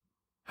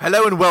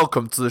Hello and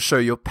welcome to the show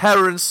your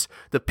parents,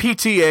 the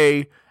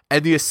PTA,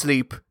 and the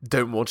asleep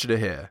don't want you to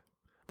hear.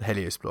 The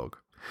Helios blog.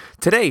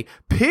 Today,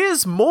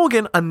 Piers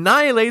Morgan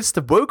annihilates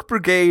the woke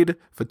brigade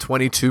for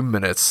 22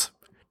 minutes.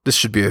 This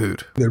should be a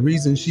hoot. The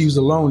reason she's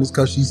alone is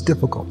because she's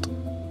difficult.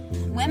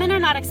 Women are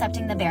not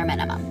accepting the bare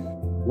minimum.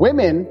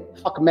 Women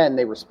fuck men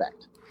they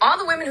respect. All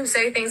the women who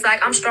say things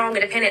like, I'm strong,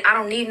 independent, I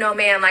don't need no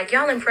man, like,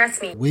 y'all impress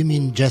me.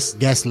 Women just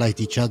gaslight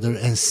each other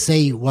and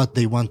say what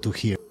they want to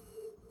hear.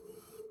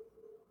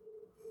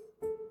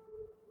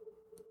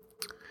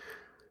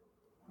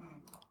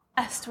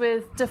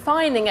 With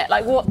defining it,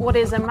 like what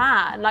is a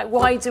man? Like,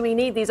 why do we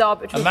need these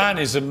arbitrary? A man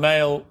is a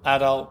male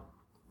adult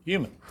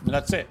human, and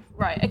that's it.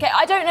 Right. Okay.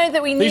 I don't know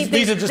that we need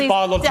these are just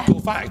biological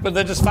facts, but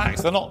they're just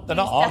facts. They're not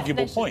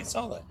arguable points,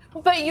 are they?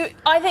 But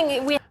I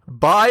think we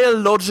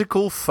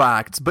biological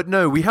facts, but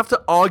no, we have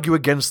to argue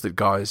against it,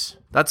 guys.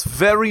 That's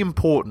very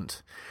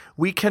important.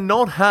 We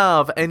cannot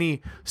have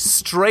any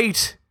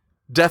straight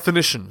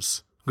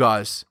definitions,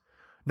 guys.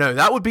 No,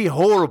 that would be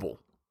horrible.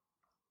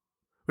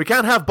 We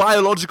can't have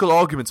biological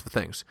arguments for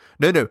things.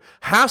 No.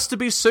 Has to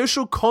be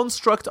social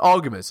construct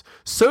arguments.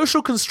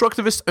 Social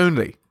constructivists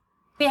only.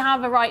 We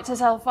have a right to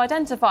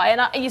self-identify.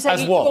 And you said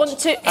as you what? Want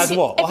to... As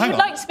what? If you'd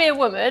like to be a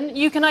woman,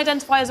 you can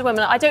identify as a woman.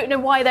 I don't know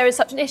why there is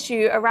such an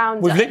issue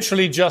around... We've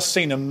literally just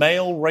seen a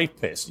male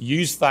rapist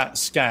use that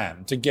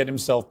scam to get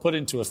himself put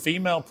into a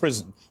female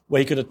prison where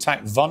he could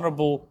attack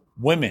vulnerable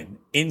women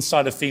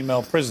inside a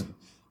female prison,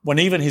 when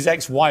even his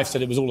ex-wife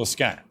said it was all a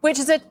scam. Which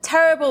is a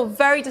terrible,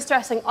 very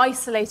distressing,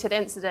 isolated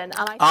incident.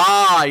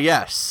 And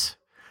yes.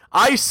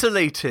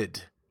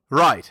 Isolated.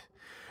 Right.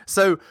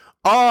 So,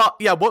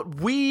 what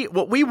we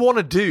want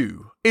to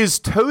do is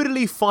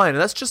totally fine.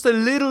 That's just a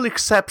little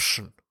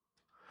exception.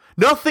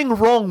 Nothing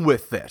wrong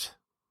with it.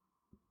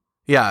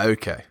 Yeah,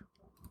 okay.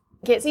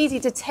 It's easy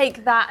to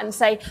take that and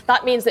say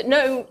that means that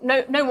no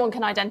one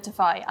can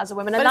identify as a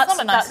woman, and but that's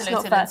not an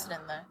isolated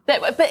incident, though.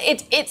 But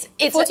it's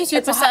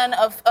 42%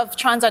 of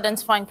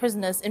trans-identifying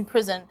prisoners in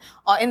prison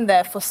are in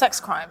there for sex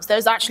crimes.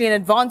 There's actually an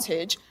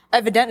advantage,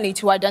 evidently,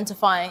 to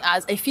identifying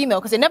as a female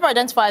because they never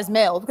identify as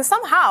male because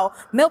somehow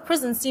male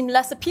prisons seem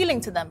less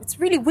appealing to them. It's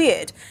really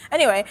weird.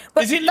 Anyway,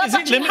 but is it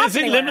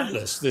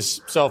limitless,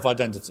 this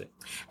self-identity?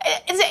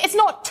 It's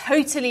not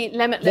totally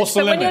limitless. What's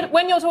the limit?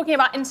 When you're talking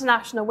about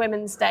International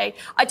Women's Day,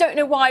 I don't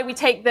know why we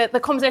take the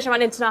conversation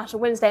around International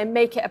Women's Day and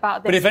make it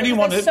about this. But if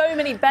anyone... There's so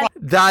many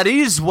that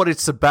is what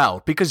it's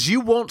about, because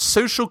you want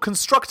social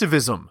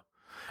constructivism.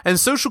 And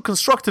social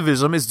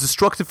constructivism is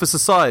destructive for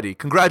society.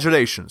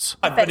 Congratulations.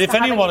 But if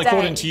anyone,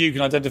 according to you,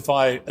 can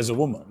identify as a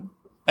woman,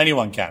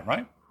 anyone can,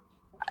 right?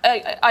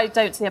 I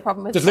don't see a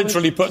problem with it. Just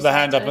literally put their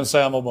hand up and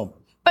say, I'm a woman.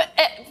 But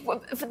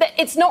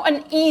it's not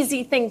an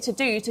easy thing to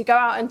do, to go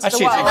out into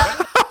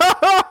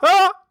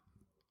the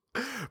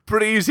world.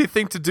 Pretty easy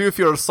thing to do if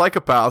you're a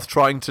psychopath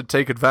trying to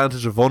take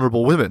advantage of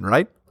vulnerable women,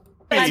 right?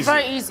 It's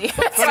very easy.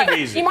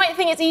 Very easy. You might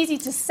think it's easy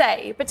to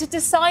say, but to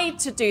decide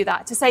to do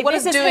that, to say, what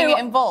this does is doing who, it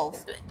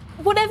involve?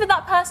 Whatever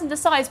that person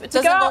decides, but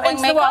to go out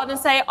into the world and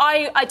say,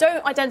 I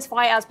don't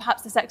identify as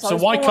perhaps the sex I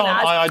was born as. So why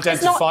can't I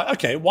identify...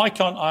 Okay, why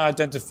can't I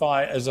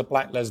identify as a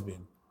black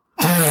lesbian?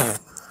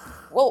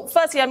 Well,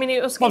 firstly, I mean,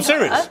 it was... I'm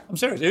serious.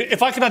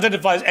 If I can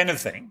identify as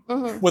anything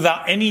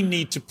without any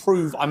need to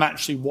prove I'm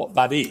actually what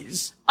that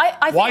is,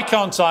 why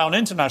can't I, on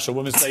International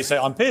Women's Day, say,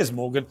 I'm Piers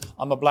Morgan,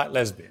 I'm a black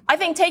lesbian? I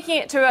think taking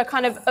it to a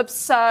kind of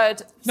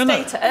absurd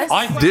status...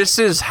 This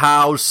is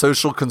how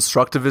social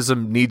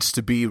constructivism needs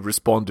to be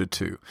responded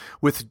to,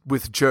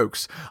 with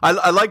jokes.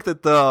 I like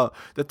that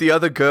the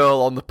other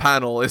girl on the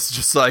panel is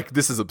just like,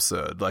 this is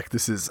absurd. Like,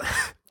 this is...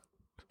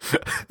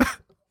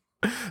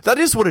 That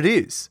is what it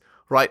is.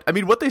 Right? I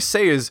mean, what they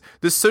say is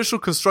this social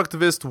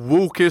constructivist,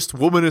 wokeist,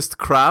 womanist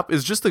crap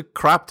is just a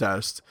crap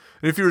test.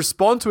 And if you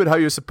respond to it how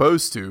you're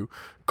supposed to,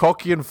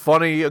 cocky and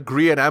funny,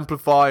 agree and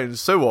amplify and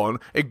so on,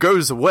 it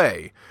goes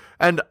away.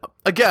 And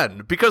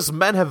again, because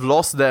men have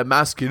lost their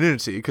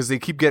masculinity, because they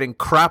keep getting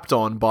crapped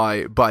on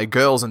by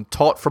girls and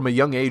taught from a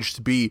young age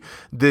to be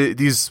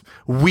these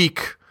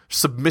weak,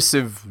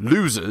 submissive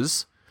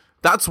losers,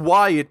 that's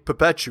why it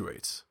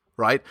perpetuates.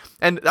 Right?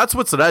 And that's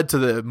what's led to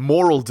the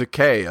moral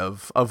decay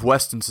of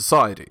Western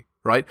society,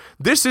 right?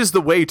 This is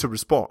the way to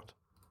respond.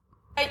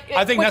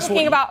 I think that's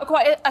what... About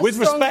quite a with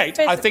respect,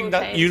 I think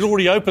that you'd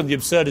already opened the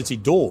absurdity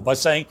door by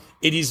saying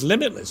it is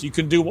limitless. You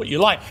can do what you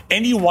like.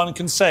 Anyone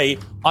can say,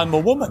 I'm a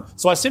woman.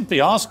 So I simply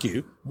ask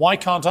you, why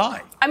can't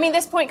I? I mean,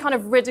 this point kind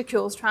of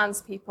ridicules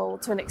trans people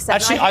to an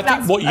extent. Actually, I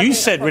think what you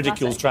said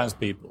ridicules trans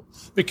people.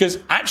 Because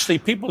actually,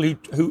 people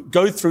who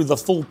go through the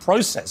full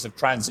process of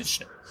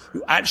transition,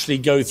 who actually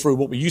go through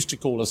what we used to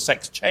call a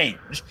sex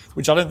change,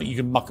 which I don't think you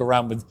can muck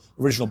around with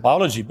original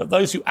biology, but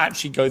those who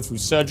actually go through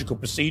surgical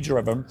procedure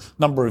over a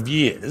number of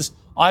years,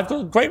 I've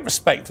got great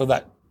respect for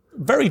that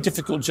very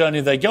difficult journey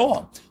they go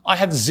on. I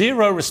have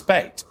zero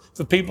respect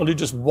for people who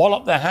just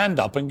wallop their hand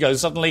up and go,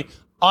 suddenly,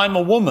 I'm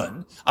a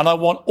woman and I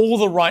want all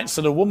the rights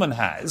that a woman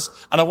has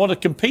and I want to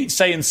compete,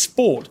 say, in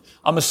sport.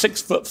 I'm a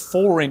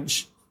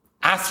 6'4"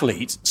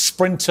 athlete,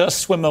 sprinter,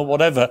 swimmer,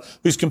 whatever,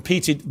 who's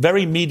competed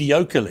very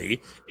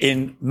mediocrely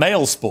in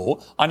male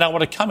sport, I now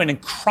want to come in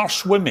and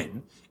crush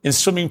women in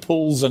swimming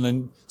pools and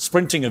in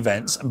sprinting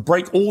events and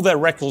break all their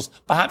records,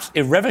 perhaps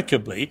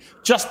irrevocably,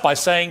 just by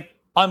saying,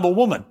 I'm a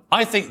woman.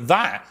 I think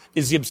that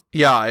is the...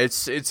 Yeah,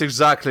 it's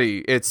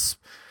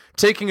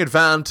taking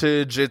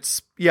advantage.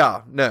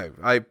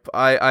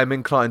 I'm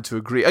inclined to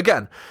agree.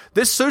 Again,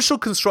 this social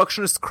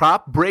constructionist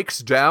crap breaks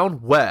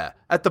down where?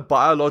 At the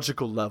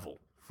biological level,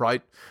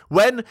 right?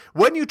 When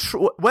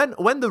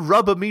the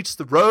rubber meets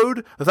the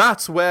road,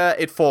 that's where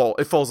it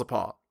falls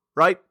apart,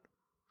 right?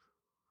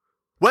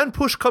 When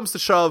push comes to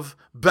shove,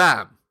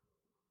 bam,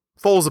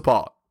 falls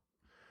apart.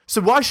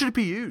 So why should it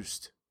be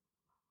used?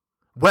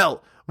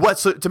 Well, what,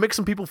 so to make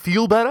some people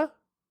feel better?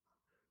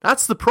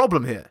 That's the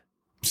problem here.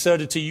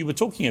 Absurdity you were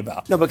talking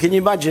about. No, but can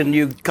you imagine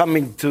you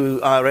coming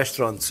to our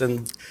restaurants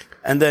and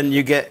then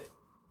you get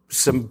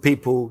some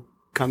people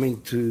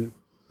coming to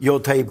your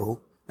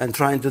table and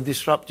trying to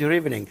disrupt your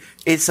evening?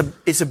 It's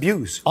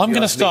abuse. I am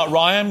going to start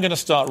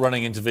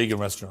running into vegan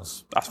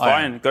restaurants. That's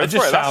fine. Go for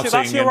just it.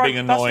 Shouting and being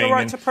annoying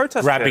right to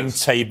protest, grabbing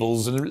Piers.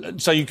 tables and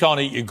so you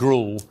can't eat your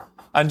gruel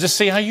and just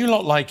see how you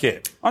lot like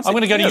it. I'm going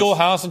to go to Piers. your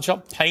house and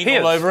chop paint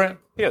all over it.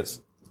 Piers,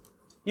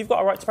 you've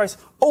got a right to protest.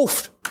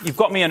 Oof! You've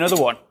got me another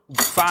one.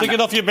 Take it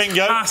off your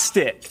bingo.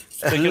 Fantastic.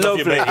 Take it off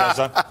your bingo,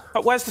 son.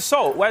 But where's the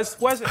salt? Where's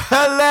it?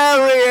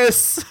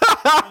 Hilarious!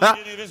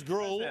 Any of this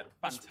gruel,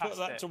 just put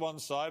that to one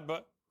side,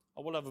 but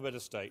I will have a bit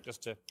of steak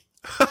just to...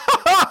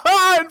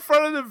 In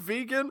front of the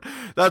vegan?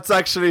 That's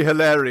actually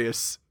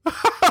hilarious.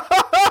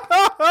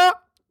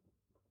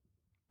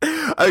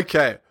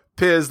 Okay,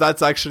 Piers,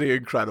 that's actually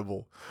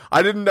incredible.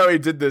 I didn't know he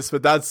did this,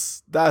 but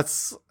that's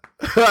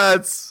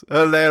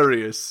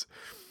hilarious.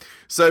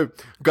 So,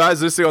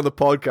 guys listening on the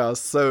podcast,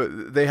 so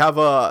they have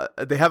a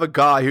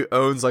guy who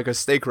owns like a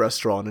steak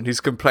restaurant, and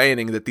he's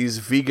complaining that these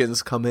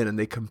vegans come in and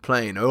they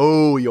complain,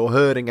 oh, you're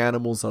hurting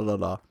animals, la la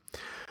la,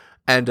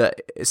 and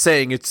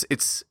saying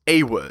it's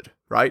a word,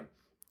 right?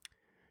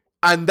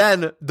 And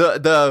then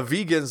the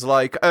vegans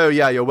like, oh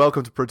yeah, you're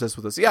welcome to protest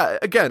with us. Yeah,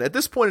 again, at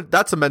this point,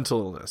 that's a mental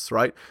illness,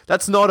 right?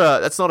 That's not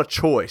a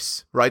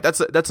choice, right?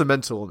 That's a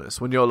mental illness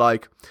when you're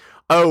like,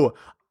 oh,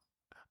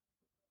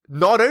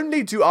 not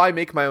only do I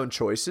make my own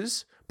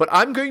choices, but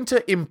I'm going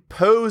to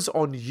impose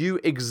on you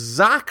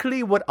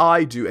exactly what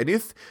I do. And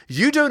if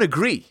you don't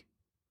agree,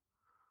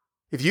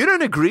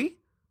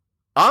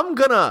 I'm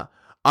gonna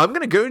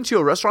go into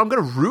your restaurant. I'm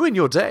gonna ruin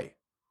your day.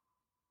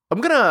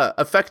 I'm gonna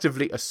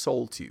effectively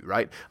assault you,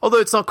 right? Although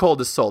it's not called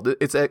assault,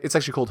 it's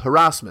actually called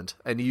harassment,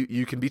 and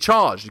you can be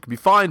charged, you can be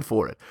fined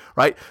for it,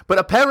 right? But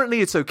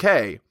apparently it's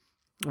okay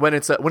when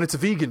it's a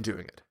vegan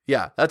doing it.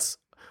 Yeah, that's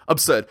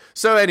absurd.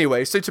 So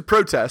anyway, to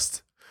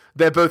protest,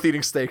 they're both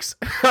eating steaks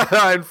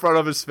in front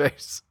of his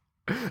face.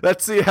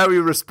 Let's see how he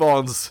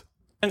responds.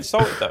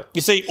 Insulted though. You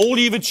see, all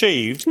you've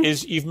achieved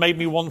is you've made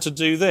me want to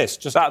do this.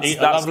 Just eat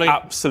a lovely...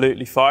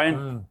 absolutely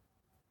fine.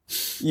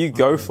 You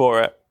go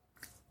for it.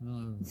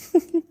 Do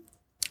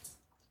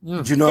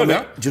you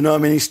know how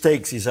many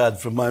steaks he's had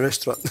from my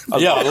restaurant?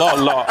 Yeah, a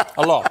lot.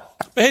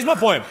 But here's my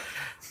point.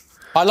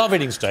 I love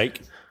eating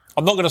steak.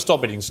 I'm not going to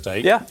stop eating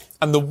steak. Yeah.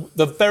 And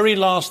the very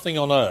last thing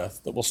on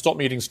earth that will stop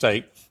me eating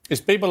steak is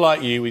people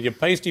like you with your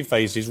pasty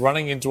faces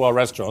running into our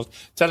restaurants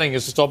telling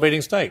us to stop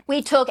eating steak.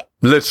 We took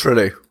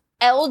Literally.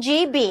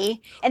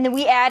 LGB, and then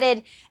we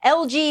added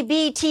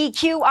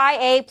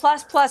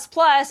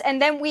LGBTQIA+++,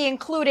 and then we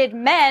included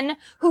men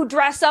who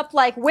dress up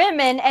like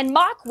women and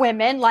mock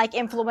women, like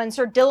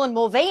influencer Dylan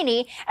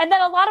Mulvaney. And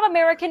then a lot of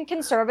American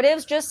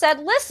conservatives just said,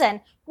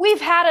 listen,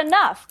 we've had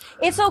enough.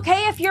 It's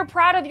okay if you're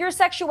proud of your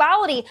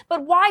sexuality,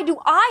 but why do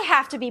I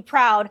have to be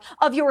proud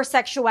of your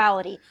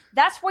sexuality?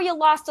 That's where you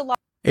lost a lot.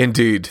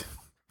 Indeed.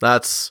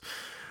 That's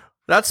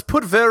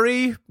put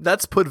very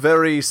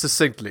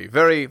succinctly.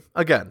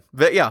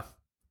 Yeah,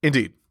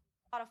 indeed.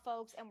 A lot of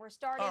folks, and we're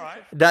starting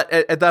That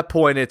at that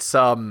point, it's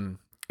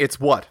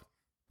what?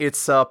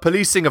 It's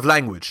policing of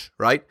language,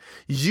 right?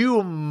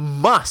 You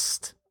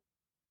must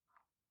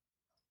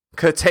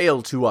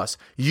curtail to us.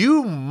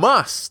 You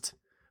must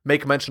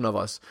make mention of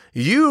us.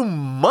 You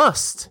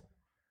must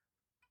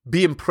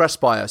be impressed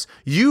by us.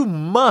 You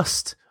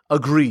must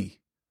agree.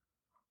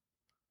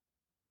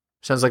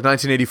 Sounds like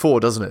 1984,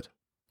 doesn't it?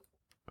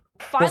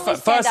 Well,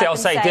 firstly, I'll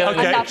say Dylan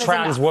is a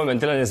trans woman.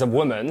 Dylan is a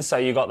woman, so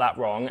you got that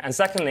wrong. And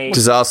secondly...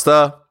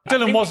 Disaster.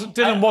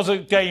 Dylan was a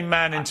gay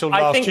man until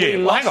last year.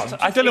 Hang on.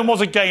 Dylan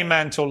was a gay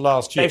man until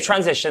last year. They've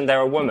transitioned, they're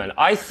a woman.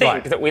 I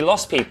think that we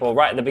lost people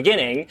right at the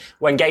beginning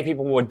when gay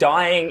people were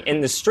dying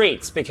in the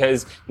streets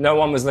because no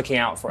one was looking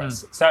out for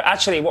us. So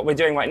actually what we're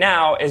doing right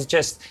now is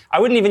just... I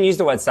wouldn't even use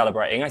the word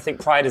celebrating. I think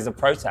pride is a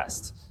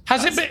protest.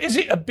 Is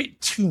it a bit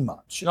too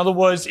much? In other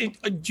words, do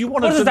you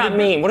want to... What does that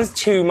mean? What is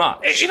too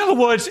much? In other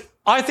words,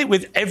 I think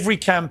with every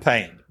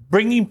campaign,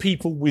 bringing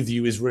people with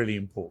you is really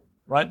important,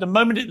 right? The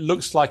moment it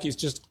looks like it's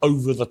just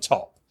over the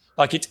top,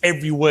 like it's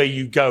everywhere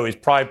you go is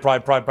pride.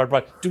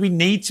 Do we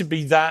need to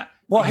be that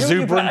What,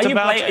 exuberant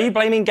about it. Are you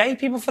blaming gay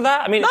people for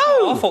that? I mean, it's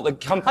not our fault that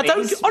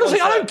companies... I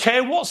don't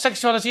care what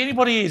sexuality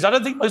anybody is. I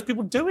don't think most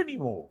people do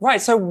anymore.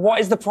 Right, so what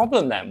is the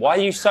problem then? Why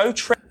are you so...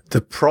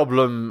 The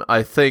problem,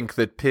 I think,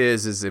 that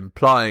Piers is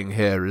implying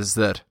here is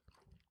that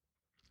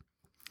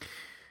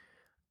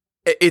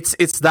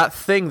it's that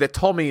thing that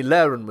Tommy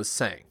Laren was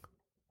saying,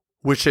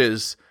 which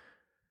is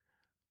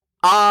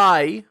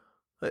and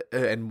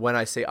when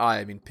I say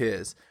I mean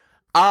Piers,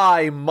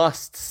 I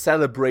must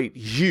celebrate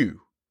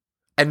you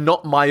and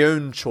not my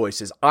own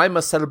choices. I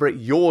must celebrate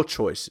your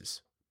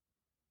choices.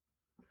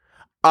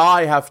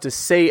 I have to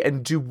say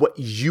and do what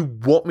you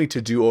want me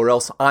to do, or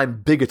else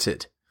I'm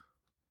bigoted.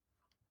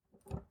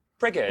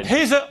 Triggered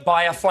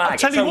by a flag.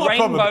 It's a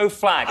rainbow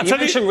flag. You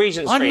mentioned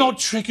Regent Street. I'm not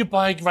triggered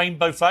by a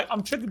rainbow flag.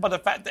 I'm triggered by the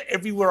fact that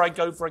everywhere I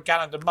go for a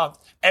calendar month,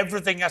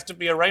 everything has to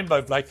be a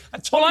rainbow flag.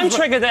 Well, I'm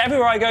triggered that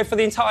everywhere I go for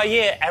the entire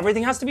year,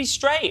 everything has to be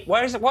straight.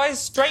 Why is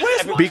straight?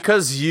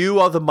 Because you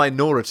are the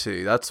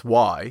minority. That's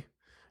why.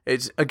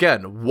 It's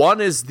again,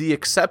 one is the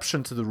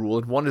exception to the rule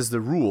and one is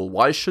the rule.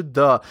 Why should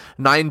the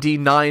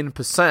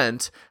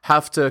 99%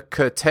 have to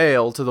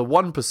curtail to the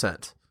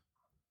 1%?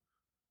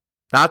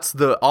 That's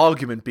the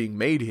argument being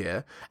made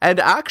here. And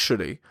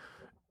actually,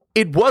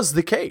 it was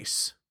the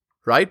case,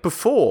 right?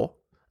 Before,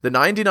 the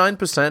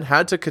 99%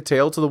 had to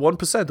curtail to the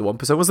 1%. The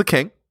 1% was the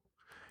king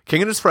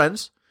and his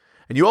friends,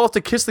 and you all have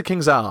to kiss the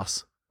king's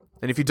ass.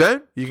 And if you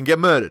don't, you can get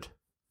murdered,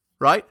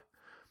 right?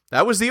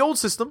 That was the old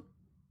system.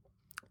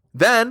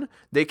 Then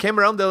they came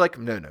around, they're like,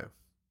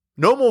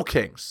 no more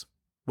kings.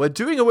 We're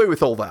doing away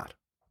with all that.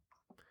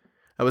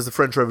 That was the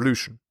French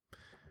Revolution.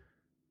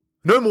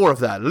 No more of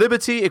that.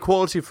 Liberty,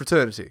 equality,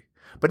 fraternity.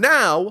 But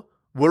now,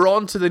 we're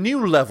on to the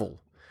new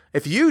level.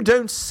 If you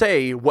don't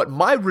say what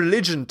my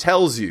religion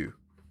tells you,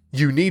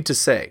 you need to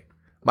say.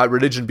 My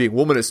religion being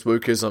womanist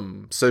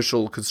wokeism,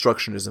 social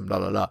constructionism, la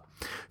la la.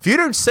 If you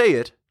don't say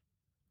it,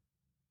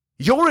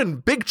 you're in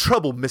big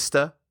trouble,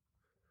 mister.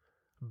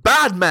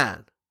 Bad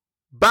man.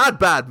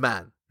 Bad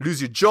man. Lose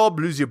your job,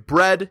 lose your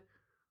bread,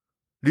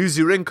 lose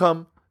your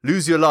income,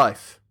 lose your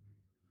life.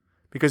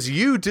 Because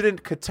you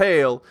didn't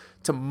curtail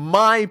to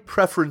my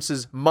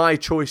preferences, my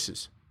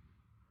choices.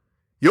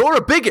 You're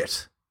a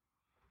bigot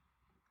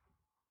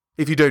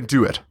if you don't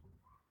do it.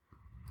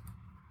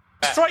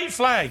 Straight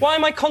flag. Why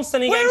am I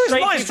constantly getting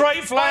straight Where is my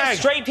straight flag?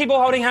 Straight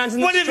people holding hands in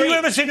the street. When have you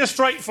ever seen a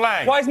straight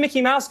flag? Why has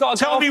Mickey Mouse got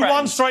a girlfriend? Tell me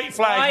one straight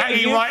flag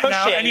hanging right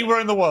now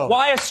anywhere in the world.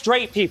 Why are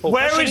straight people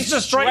Where is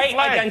the straight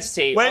flag?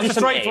 Identity Where's the onto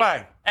straight me?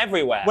 flag?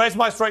 Everywhere. Where's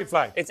my straight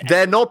flag?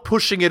 They're not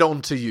pushing it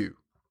onto you.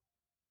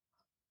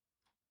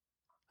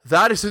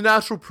 That is a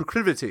natural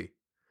proclivity.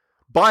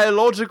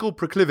 Biological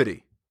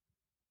proclivity.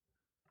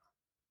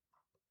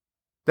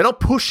 They're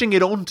not pushing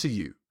it onto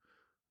you.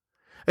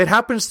 It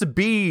happens to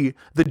be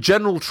the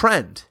general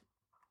trend.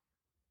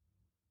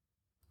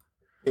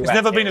 It's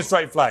never been a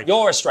straight flag.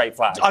 You're a straight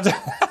flag.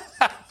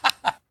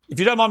 If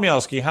you don't mind me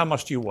asking, how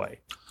much do you weigh?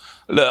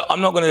 Look, I'm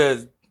not going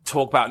to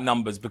talk about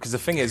numbers because the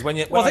thing is, I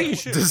think you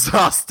should.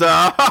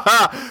 Disaster.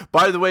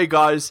 By the way,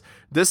 guys,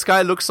 this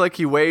guy looks like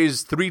he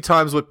weighs 3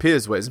 times what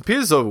Piers weighs. And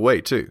Piers is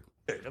overweight, too.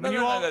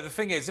 No. The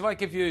thing is, if I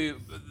give you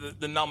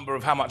the number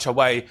of how much I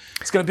weigh,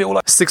 it's going to be all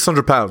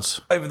 600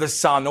 pounds over the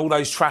sun. All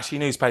those trashy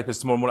newspapers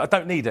tomorrow morning. I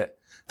don't need it.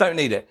 Well,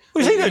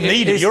 you don't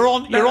need it. You're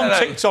on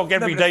TikTok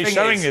every day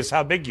showing us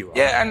how big you are.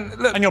 Yeah, and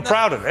look, and you're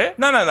proud of it.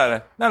 No.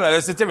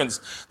 There's a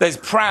difference. There's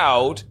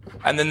proud,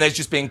 and then there's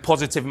just being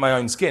positive in my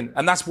own skin,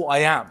 and that's what I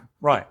am.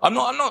 Right. I'm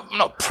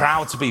not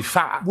proud to be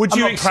fat.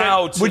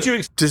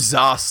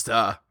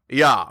 Disaster?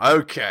 Yeah.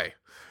 Okay.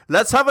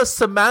 Let's have a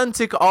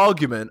semantic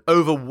argument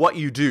over what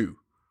you do.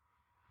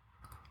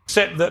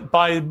 Except that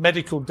by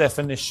medical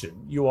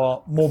definition, you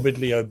are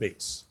morbidly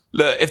obese.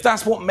 Look, if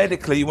that's what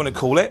medically you want to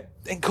call it,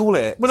 then call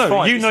it. Well,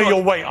 no, you know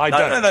your weight, I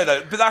don't.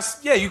 No. But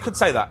that's, you could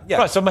say that. Yeah.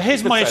 Right, so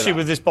here's my issue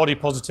with this body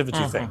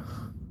positivity thing.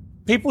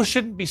 People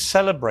shouldn't be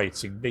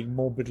celebrating being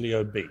morbidly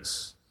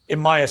obese, in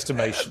my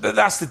estimation. But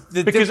that's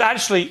because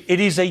actually,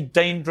 it is a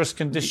dangerous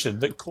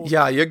condition that causes...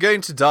 Yeah, you're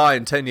going to die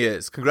in 10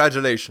 years.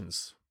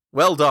 Congratulations.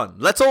 Well done.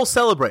 Let's all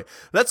celebrate.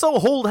 Let's all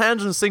hold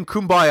hands and sing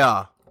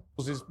Kumbaya.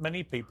 Causes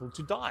many people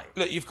to die.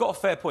 Look, you've got a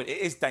fair point. It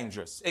is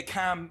dangerous. It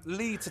can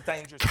lead to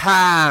dangerous...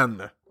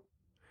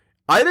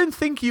 I don't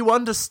think you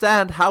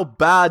understand how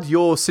bad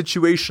your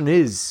situation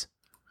is.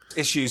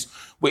 Issues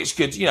which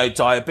could,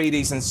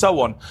 diabetes and so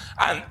on.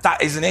 And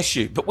that is an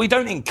issue. But we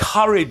don't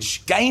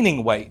encourage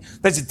gaining weight.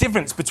 There's a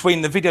difference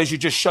between the videos you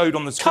just showed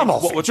on the screen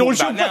and what we're talking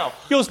about now.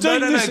 You're doing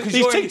this,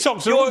 these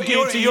TikToks are all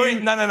geared to you.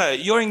 No.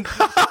 You're in...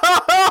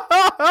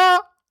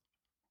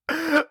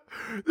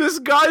 This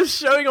guy's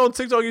showing on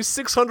TikTok he's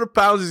 600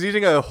 pounds, he's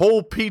eating a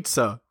whole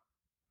pizza.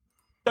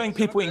 Showing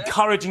people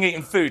encouraging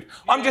eating food.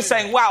 I'm just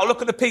saying, wow,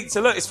 look at the pizza.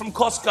 Look, it's from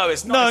Costco.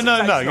 It's nice. No,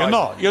 you're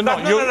not. You're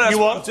not. That's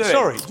what I'm doing.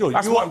 Sorry, George.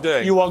 That's what I'm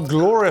doing. You are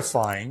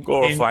glorifying.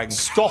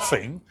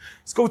 Scoffing.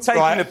 It's called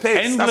taking the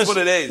piss. That's what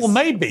it is. Well,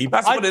 maybe.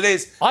 That's what it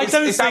is.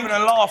 It's having a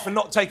laugh and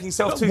not taking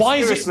yourself too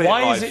seriously.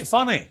 Why is it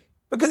funny?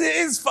 Because it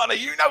is funny.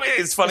 You know it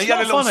is funny. It's You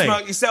had a not little funny.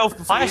 smirk yourself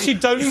before. I actually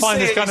don't You find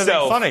see this it kind of thing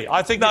yourself. funny.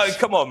 I think No,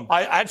 come on.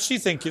 I actually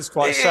think it's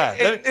quite sad.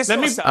 It's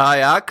not sad. I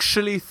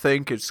actually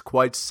think it's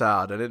quite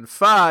sad. And in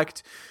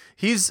fact,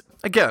 it's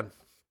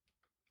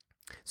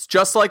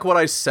just like what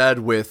I said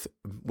with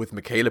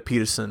Michaela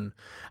Peterson,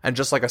 and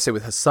just like I said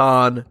with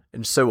Hassan,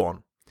 and so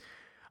on.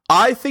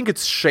 I think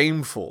it's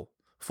shameful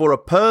for a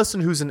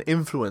person who's an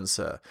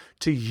influencer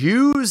to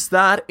use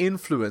that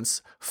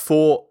influence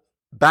for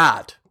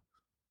bad.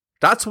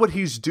 That's what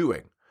he's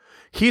doing.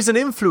 He's an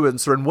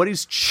influencer, and what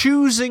he's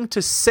choosing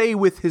to say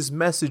with his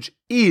message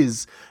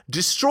is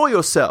destroy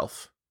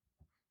yourself.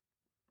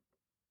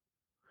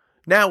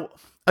 Now,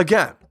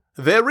 again,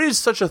 there is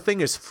such a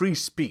thing as free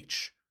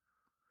speech.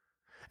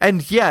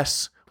 And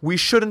yes, we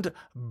shouldn't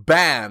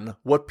ban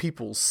what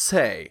people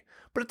say.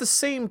 But at the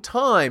same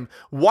time,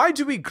 why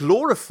do we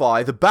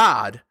glorify the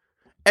bad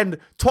and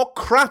talk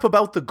crap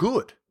about the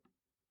good?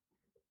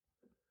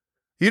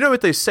 You know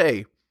what they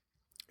say?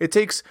 It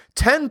takes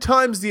 10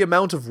 times the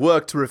amount of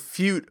work to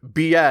refute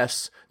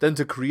BS than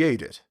to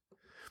create it.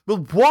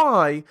 Well,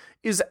 why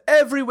is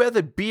everywhere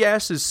that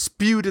BS is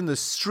spewed in the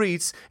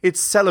streets, it's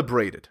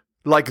celebrated?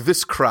 Like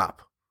this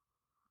crap.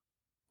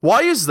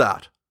 Why is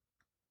that?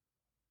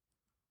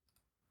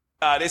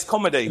 It's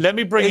comedy. Let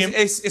me bring him.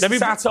 It's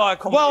satire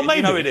comedy. Well, maybe.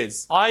 You know it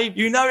is.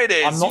 You know it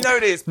is. You know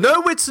it is.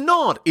 No, it's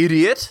not,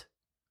 idiot.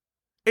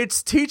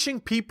 It's teaching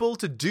people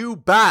to do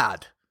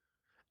bad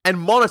and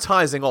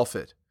monetizing off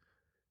it.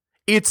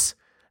 It's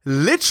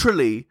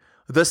literally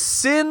the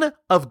sin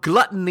of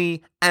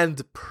gluttony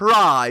and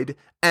pride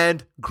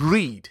and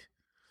greed.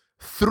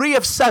 3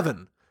 of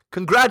 7.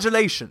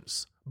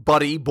 Congratulations,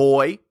 buddy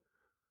boy.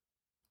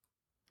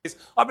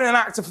 I've been an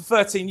actor for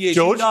 13 years.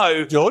 George,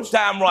 George,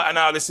 damn right I know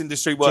how this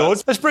industry works.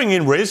 George, let's bring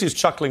in Riz, who's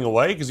chuckling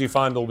away because you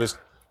find all this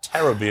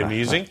terribly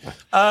amusing.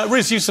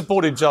 Riz, you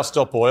supported Just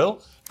Stop Oil.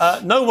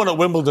 No one at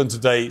Wimbledon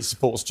today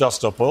supports Just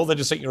Stop Oil. They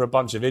just think you're a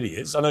bunch of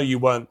idiots. I know you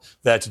weren't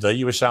there today.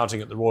 You were shouting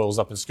at the Royals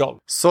up in Scotland.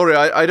 Sorry,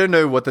 I don't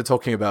know what they're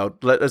talking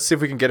about. Let's see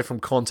if we can get it from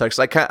context.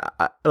 I'm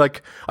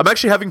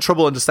actually having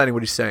trouble understanding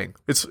what he's saying.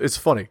 It's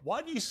funny.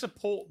 Why do you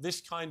support this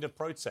kind of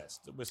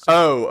protest that we're seeing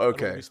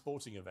okay. at all these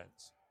sporting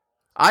events?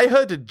 I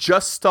heard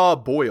Just Star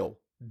Boyle.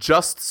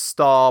 Just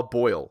Star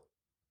Boyle.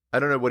 I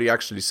don't know what he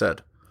actually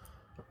said.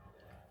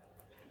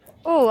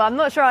 Oh, I'm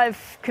not sure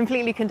I've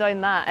completely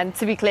condoned that. And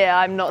to be clear,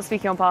 I'm not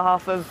speaking on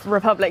behalf of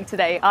Republic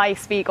today. I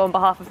speak on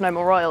behalf of No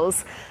More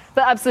Royals.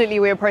 But absolutely,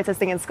 we are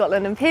protesting in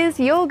Scotland. And Piers,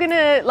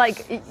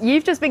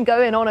 you've just been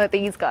going on at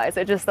these guys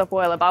at Just Stop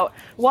Oil about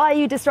why are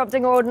you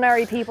disrupting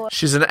ordinary people?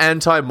 She's an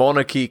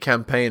anti-monarchy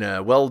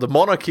campaigner. Well, the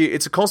monarchy,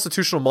 it's a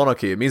constitutional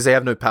monarchy. It means they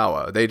have no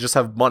power. They just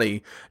have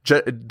money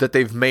that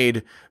they've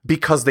made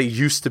because they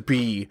used to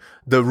be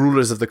the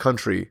rulers of the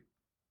country.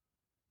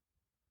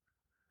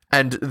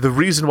 And the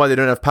reason why they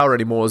don't have power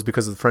anymore is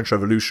because of the French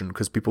Revolution,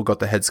 because people got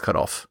their heads cut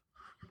off.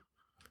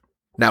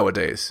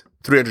 Nowadays,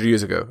 300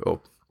 years ago,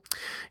 or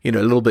a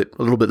little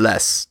bit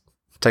less,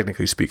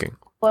 technically speaking.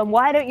 Well,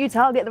 why don't you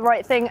target the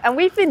right thing? And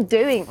we've been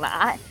doing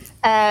that,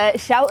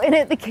 shouting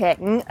at the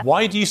king.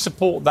 Why do you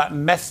support that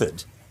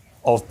method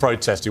of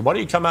protesting? Why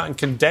don't you come out and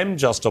condemn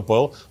Just Stop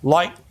Oil,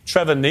 like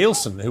Trevor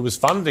Nielsen, who was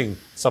funding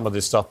some of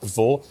this stuff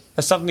before,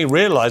 has suddenly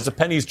realised the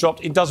penny's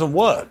dropped, it doesn't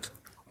work?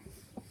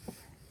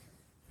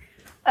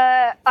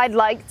 I'd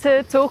like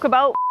to talk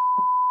about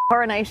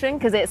coronation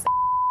because it's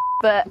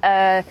but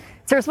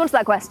to respond to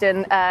that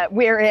question,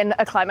 we're in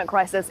a climate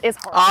crisis. It's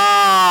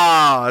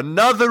horrible.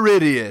 Another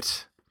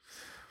idiot.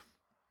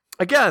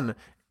 Again,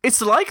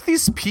 it's like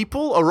these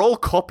people are all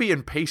copy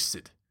and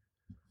pasted.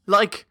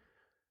 Like,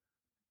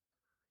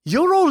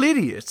 you're all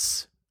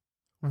idiots.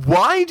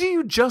 Why do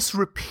you just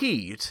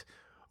repeat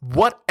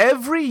what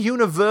every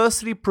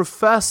university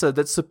professor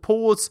that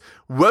supports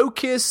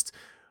wokeist,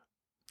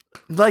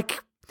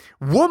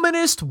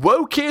 womanist,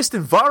 wokeist,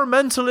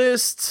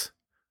 environmentalist,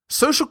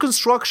 social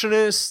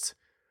constructionist,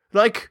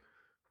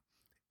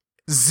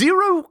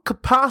 zero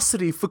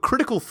capacity for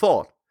critical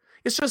thought.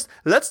 It's just,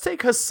 let's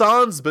take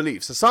Hassan's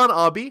beliefs. Hassan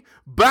Abi,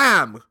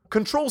 bam!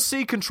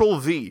 Control-C,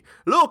 Control-V.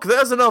 Look,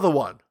 there's another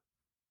one.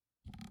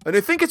 And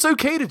I think it's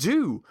okay to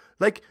do.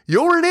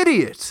 You're an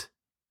idiot.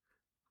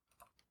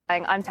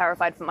 I'm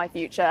terrified for my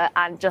future,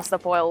 and Just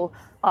Stop Oil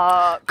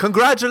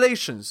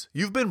Congratulations.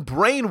 You've been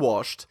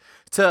brainwashed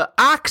to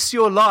axe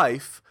your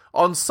life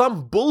on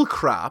some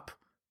bullcrap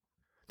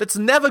that's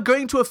never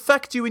going to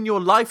affect you in your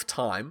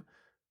lifetime.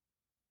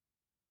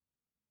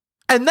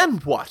 And then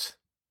what?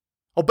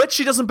 I'll bet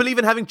she doesn't believe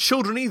in having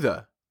children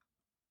either.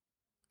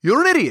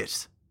 You're an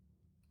idiot.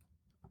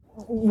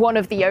 One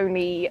of the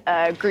only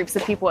groups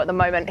of people at the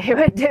moment who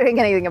are doing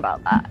anything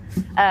about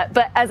that.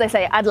 But as I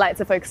say, I'd like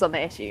to focus on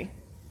the issue.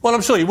 Well,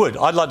 I'm sure you would.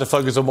 I'd like to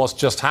focus on what's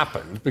just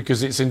happened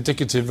because it's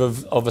indicative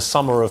of a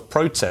summer of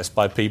protest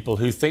by people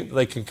who think that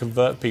they can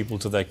convert people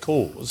to their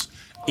cause.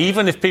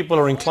 Even if people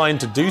are inclined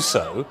to do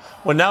so,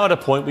 we're now at a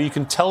point where you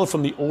can tell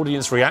from the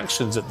audience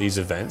reactions at these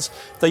events,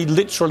 they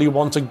literally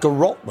want to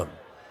garrote them.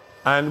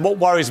 And what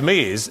worries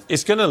me is it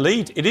is going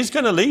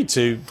to lead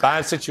to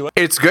bad situations.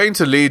 It's going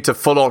to lead to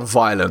full-on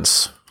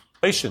violence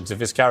if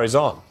this carries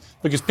on,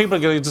 because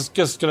people are just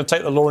going to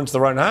take the law into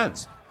their own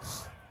hands.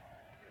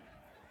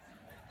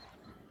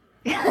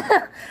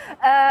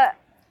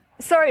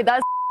 Sorry,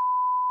 that's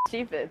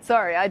stupid.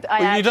 Sorry, I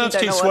you don't have to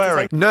keep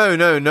swearing.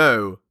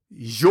 No.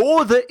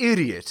 You're the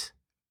idiot,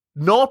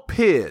 not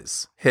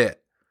Piers here.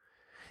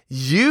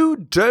 You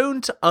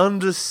don't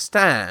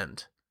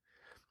understand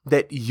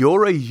that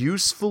you're a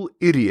useful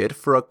idiot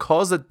for a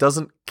cause that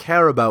doesn't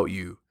care about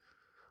you,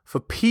 for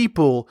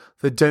people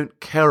that don't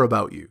care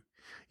about you.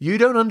 You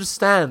don't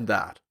understand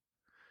that.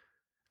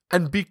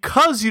 And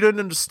because you don't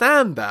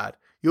understand that,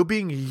 you're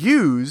being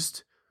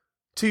used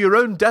to your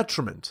own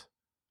detriment.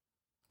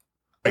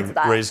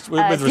 Riz,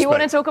 with do respect. you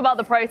want to talk about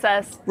the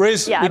protest?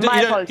 Riz, yeah, you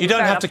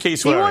don't have to keep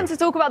swearing. Do you want to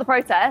talk about the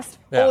protest,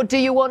 or do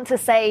you want to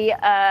say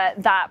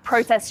that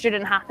protests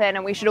shouldn't happen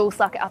and we should all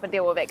suck it up and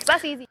deal with it? Because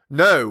that's easy.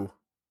 No.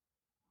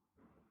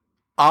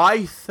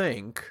 I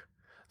think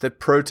that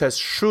protests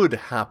should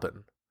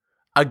happen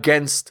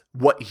against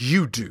what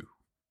you do.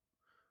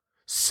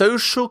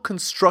 Social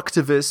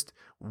constructivist,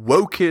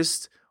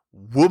 wokeist,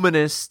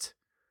 womanist,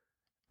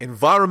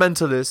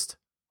 environmentalist,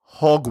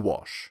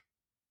 hogwash.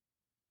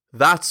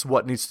 That's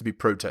what needs to be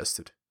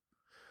protested.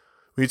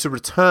 We need to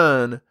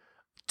return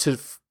to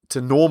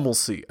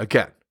normalcy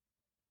again.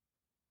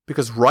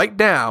 Because right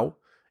now,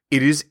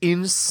 it is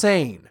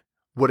insane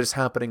what is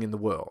happening in the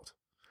world.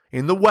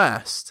 In the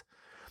West.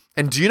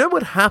 And do you know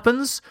what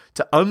happens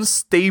to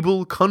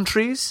unstable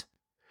countries?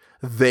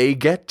 They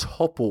get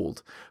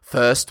toppled.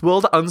 First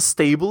world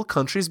unstable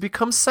countries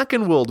become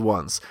second world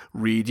ones.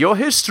 Read your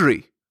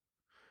history.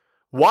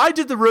 Why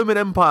did the Roman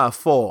Empire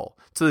fall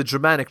to the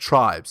Germanic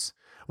tribes?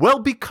 Well,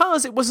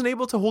 because it wasn't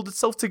able to hold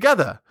itself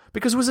together.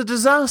 Because it was a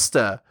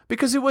disaster.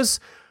 Because it was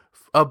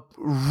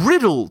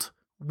riddled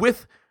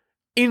with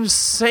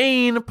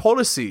insane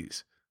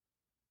policies.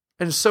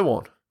 And so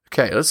on.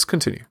 Okay, let's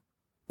continue.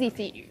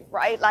 For you,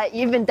 right? Like,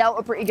 you've been dealt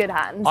a pretty good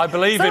hand. I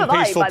believe in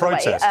peaceful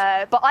protest.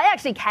 But I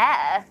actually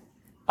care.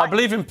 I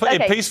believe in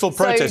peaceful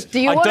protest. So do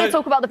you want to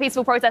talk about the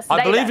peaceful protest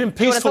today? I believe in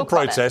peaceful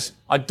protest.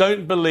 I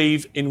don't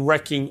believe in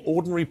wrecking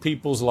ordinary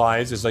people's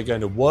lives as they're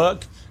going to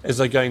work, as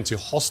they're going to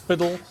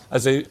hospital,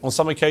 as they, on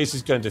some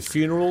cases, going to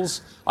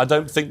funerals. I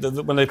don't think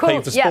that when they pay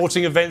for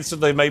sporting events that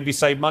they maybe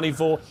save money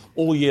for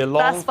all year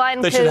long. That's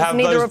fine, because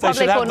neither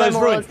Republic or No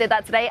More Royals did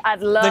that today.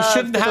 I'd love They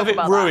shouldn't have it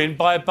ruined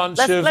by a bunch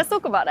of... Let's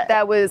talk about it.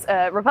 There was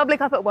Republic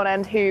up at one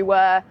end who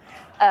were...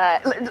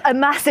 a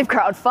massive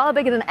crowd, far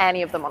bigger than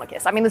any of the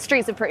monarchists. I mean, the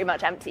streets are pretty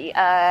much empty.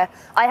 I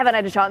haven't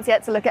had a chance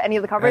yet to look at any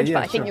of the coverage,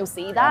 but I think you'll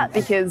see that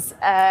because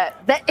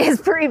there is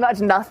pretty much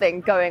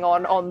nothing going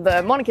on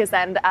the monarchist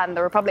end, and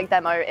the Republic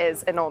demo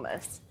is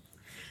enormous.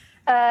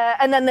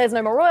 And then there's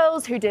No More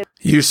Royals, who did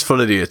useful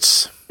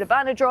idiots. The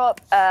banner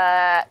drop,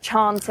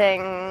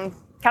 chanting.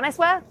 Can I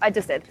swear? I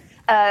just did.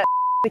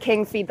 The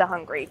king, feed the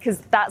hungry, because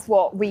that's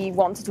what we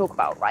want to talk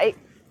about, right?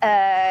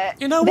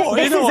 You know what,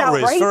 Riz?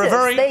 For a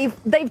very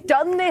they've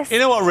done this. You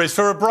know what, Riz?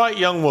 For a bright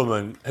young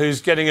woman who's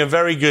getting a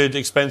very good,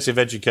 expensive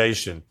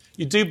education,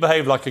 you do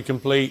behave like a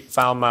complete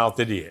foul-mouthed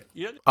idiot.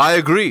 I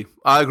agree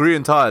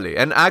entirely.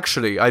 And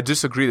actually, I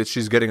disagree that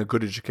she's getting a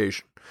good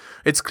education.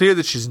 It's clear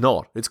that she's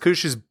not. It's clear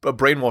she's a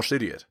brainwashed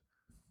idiot.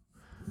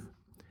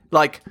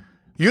 Like,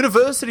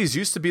 universities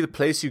used to be the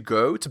place you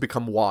go to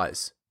become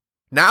wise.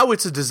 Now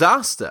it's a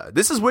disaster.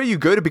 This is where you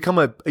go to become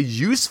a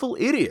useful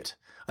idiot.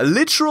 A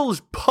literal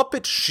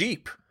puppet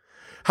sheep.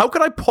 How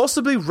could I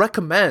possibly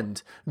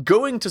recommend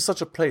going to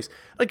such a place?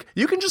 Like,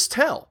 you can just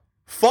tell.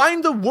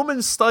 Find the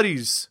women's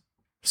studies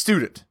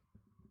student.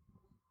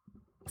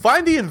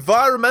 Find the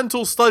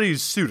environmental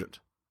studies student.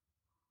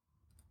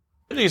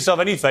 Don't do yourself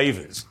any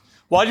favours.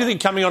 Why do you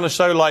think coming on a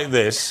show like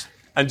this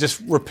and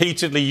just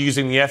repeatedly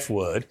using the F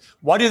word,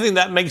 why do you think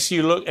that makes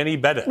you look any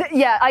better?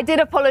 Yeah, I did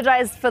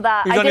apologise for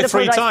that. You've done it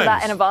 3 times. For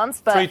that in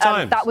advance, but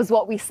that was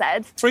what we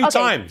said. 3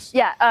 times?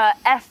 Yeah,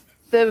 F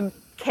the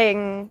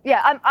king.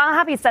 Yeah, I'm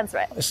happy to censor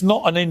it. It's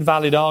not an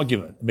invalid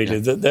argument, Amelia.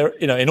 That there,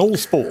 in all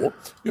sport,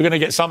 you're going to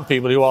get some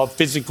people who are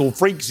physical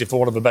freaks, if for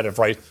want of a better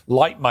phrase,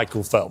 like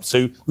Michael Phelps,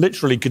 who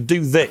literally could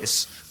do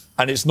this,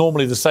 and it's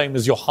normally the same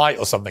as your height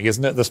or something,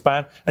 isn't it? The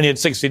span, and he had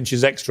 6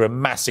 inches extra,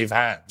 massive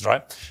hands,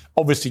 right?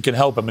 Obviously, can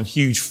help him, and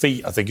huge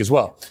feet, I think, as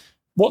well.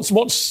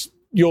 What's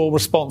your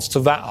response to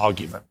that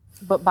argument?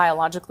 But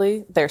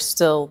biologically, they're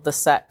still the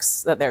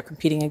sex that they're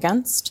competing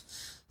against.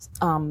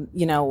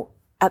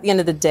 At the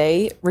end of the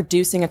day,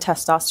 reducing a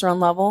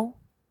testosterone level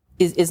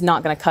is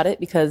not going to cut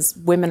it, because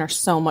women are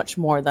so much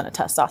more than a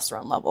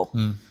testosterone level.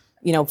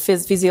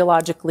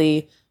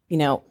 Physiologically,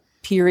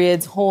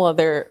 periods, whole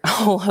other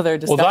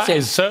discussion. Well, that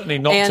is certainly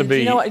not to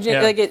be.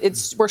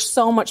 We're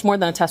so much more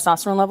than a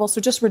testosterone level.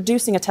 So just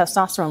reducing a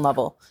testosterone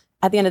level,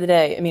 at the end of the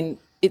day, I mean,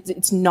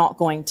 it's not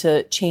going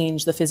to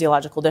change the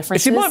physiological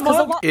differences.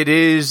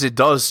 It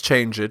does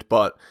change it,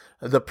 but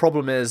the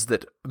problem is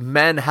that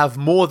men have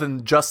more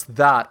than just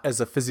that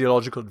as a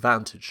physiological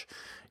advantage.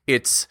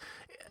 It's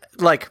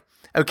like,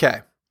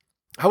 okay,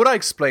 how would I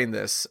explain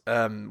this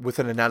with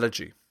an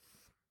analogy?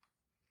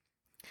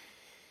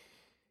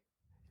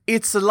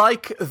 it's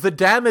like the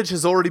damage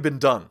has already been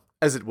done,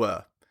 as it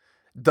were.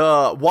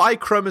 The Y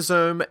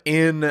chromosome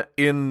in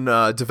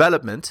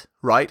development,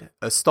 right,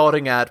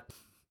 starting at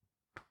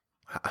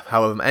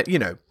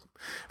however,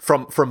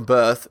 from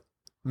birth,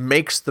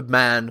 makes the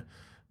man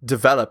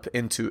develop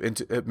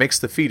makes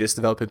the fetus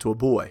develop into a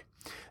boy.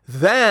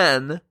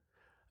 Then,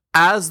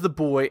 as the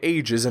boy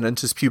ages and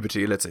enters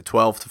puberty, let's say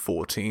 12 to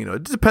 14, or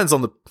it depends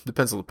on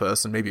the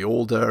person, maybe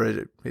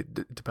older,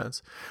 it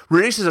depends,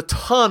 releases a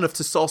ton of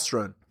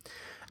testosterone,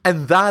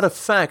 and that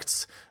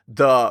affects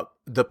the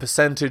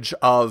percentage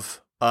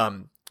of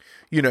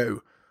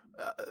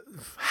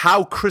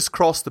how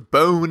crisscrossed the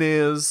bone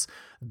is,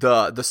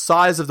 the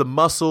size of the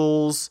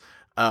muscles,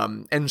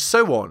 and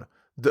so on.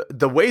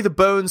 The way the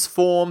bones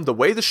form, the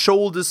way the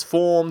shoulders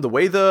form, the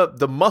way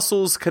the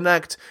muscles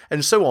connect,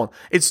 and so on.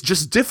 It's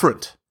just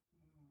different.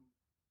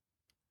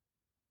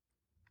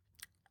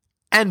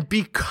 And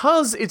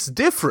because it's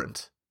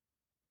different,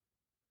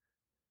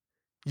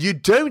 you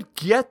don't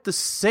get the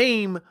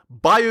same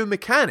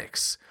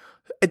biomechanics.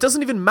 It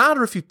doesn't even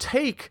matter if you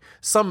take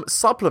some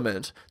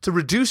supplement to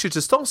reduce your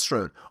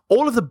testosterone.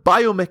 All of the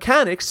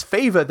biomechanics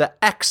favor the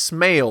X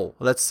male,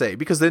 let's say,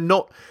 because they're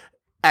not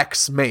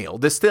X male.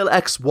 They're still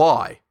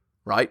XY,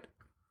 right?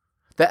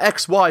 The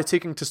XY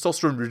taking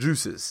testosterone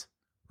reduces,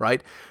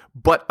 right?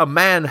 But a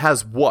man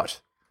has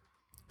what?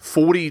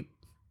 40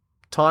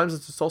 times the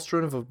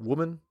testosterone of a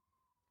woman?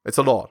 It's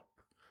a lot.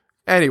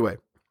 Anyway.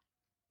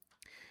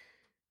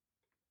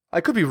 I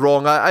could be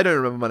wrong. I don't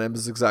remember my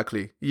numbers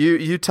exactly.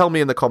 You tell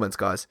me in the comments,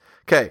 guys.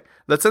 Okay,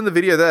 let's end the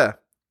video there.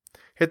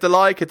 Hit the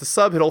like, hit the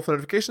sub, hit all for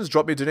notifications,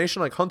 drop me a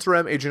donation like Hunter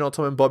M, Adrian R.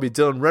 Tom and Bobby,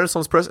 Dylan,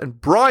 Renaissance Press,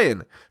 and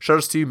Brian. Shout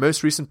outs to you,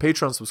 most recent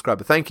Patreon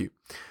subscriber. Thank you.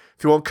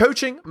 If you want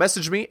coaching,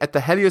 message me at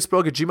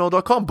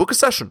theheliosblog@gmail.com. Book a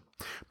session.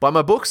 Buy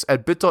my books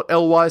at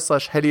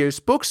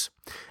bit.ly/heliosbooks.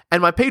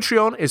 And my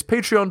Patreon is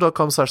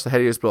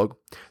patreon.com/theheliosblog.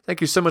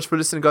 Thank you so much for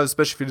listening, guys,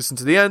 especially if you listen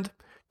to the end.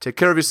 Take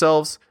care of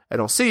yourselves, and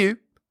I'll see you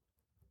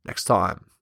next time.